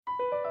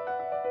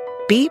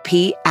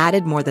BP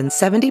added more than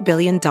 $70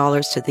 billion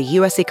to the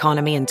U.S.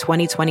 economy in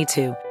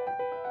 2022.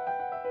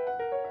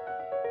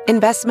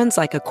 Investments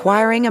like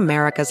acquiring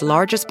America's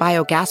largest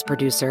biogas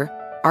producer,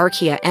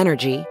 Archaea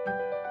Energy,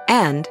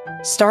 and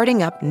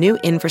starting up new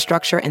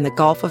infrastructure in the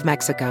Gulf of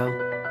Mexico.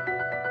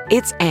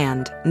 It's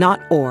and,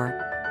 not or.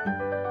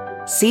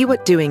 See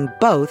what doing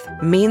both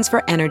means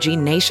for energy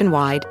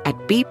nationwide at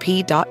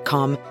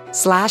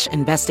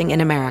bp.com/investing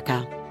in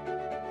America.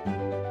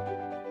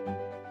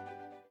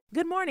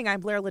 Good morning,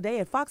 I'm Blair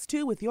Lede at Fox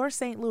 2 with your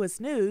St. Louis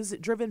news,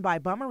 driven by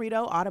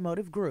Bomarito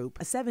Automotive Group.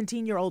 A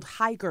 17-year-old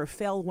hiker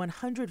fell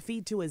 100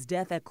 feet to his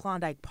death at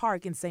Klondike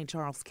Park in St.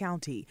 Charles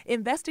County.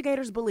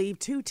 Investigators believe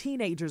two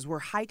teenagers were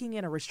hiking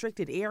in a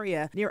restricted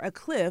area near a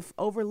cliff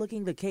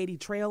overlooking the Katy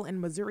Trail and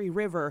Missouri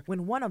River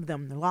when one of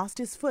them lost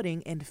his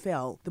footing and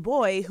fell. The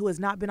boy, who has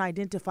not been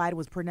identified,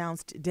 was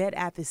pronounced dead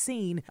at the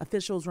scene.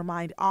 Officials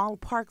remind all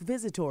park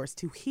visitors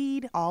to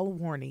heed all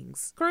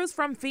warnings. Crews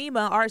from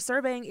FEMA are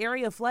surveying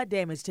area flood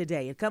damage today.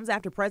 It comes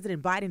after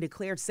President Biden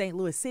declared St.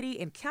 Louis City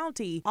and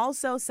County,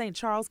 also St.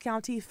 Charles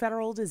County,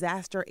 federal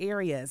disaster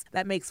areas.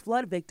 That makes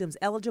flood victims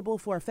eligible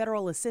for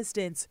federal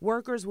assistance.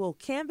 Workers will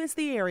canvass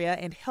the area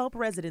and help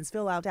residents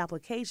fill out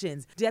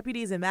applications.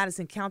 Deputies in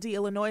Madison County,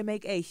 Illinois,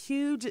 make a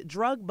huge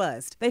drug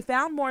bust. They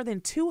found more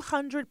than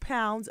 200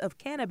 pounds of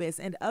cannabis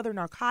and other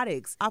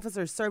narcotics.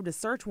 Officers served a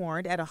search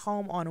warrant at a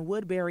home on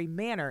Woodbury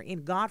Manor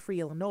in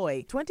Godfrey,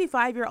 Illinois.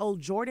 25-year-old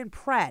Jordan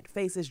Pratt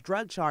faces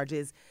drug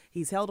charges.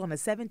 He's held on a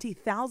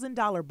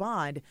 $70,000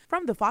 bond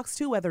from the Fox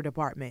 2 Weather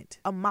Department.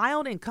 A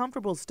mild and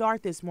comfortable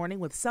start this morning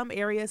with some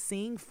areas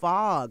seeing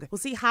fog. We'll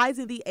see highs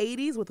in the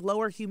 80s with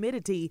lower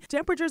humidity.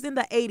 Temperatures in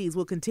the 80s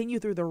will continue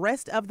through the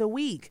rest of the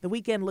week. The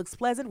weekend looks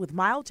pleasant with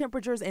mild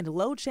temperatures and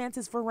low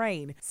chances for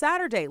rain.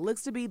 Saturday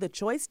looks to be the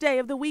choice day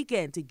of the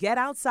weekend to get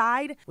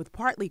outside with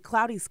partly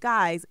cloudy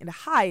skies and a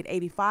high at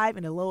 85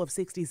 and a low of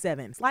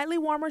 67. Slightly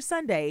warmer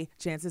Sunday.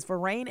 Chances for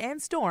rain and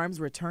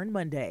storms return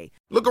Monday.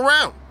 Look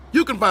around.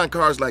 You can find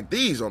cars like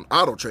these on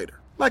AutoTrader,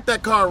 like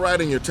that car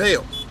right in your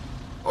tail.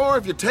 Or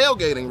if you're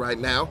tailgating right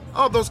now,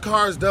 all those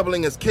cars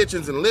doubling as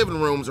kitchens and living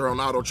rooms are on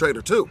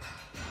AutoTrader too.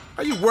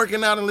 Are you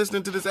working out and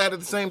listening to this ad at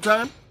the same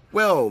time?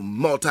 Well,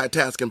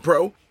 multitasking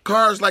pro,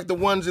 cars like the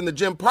ones in the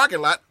gym parking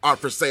lot are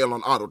for sale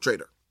on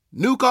AutoTrader.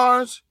 New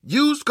cars,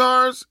 used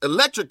cars,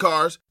 electric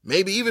cars,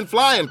 maybe even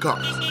flying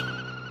cars.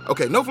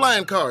 Okay, no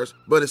flying cars,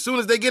 but as soon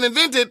as they get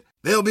invented,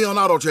 they'll be on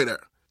AutoTrader.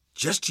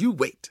 Just you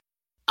wait.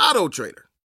 AutoTrader.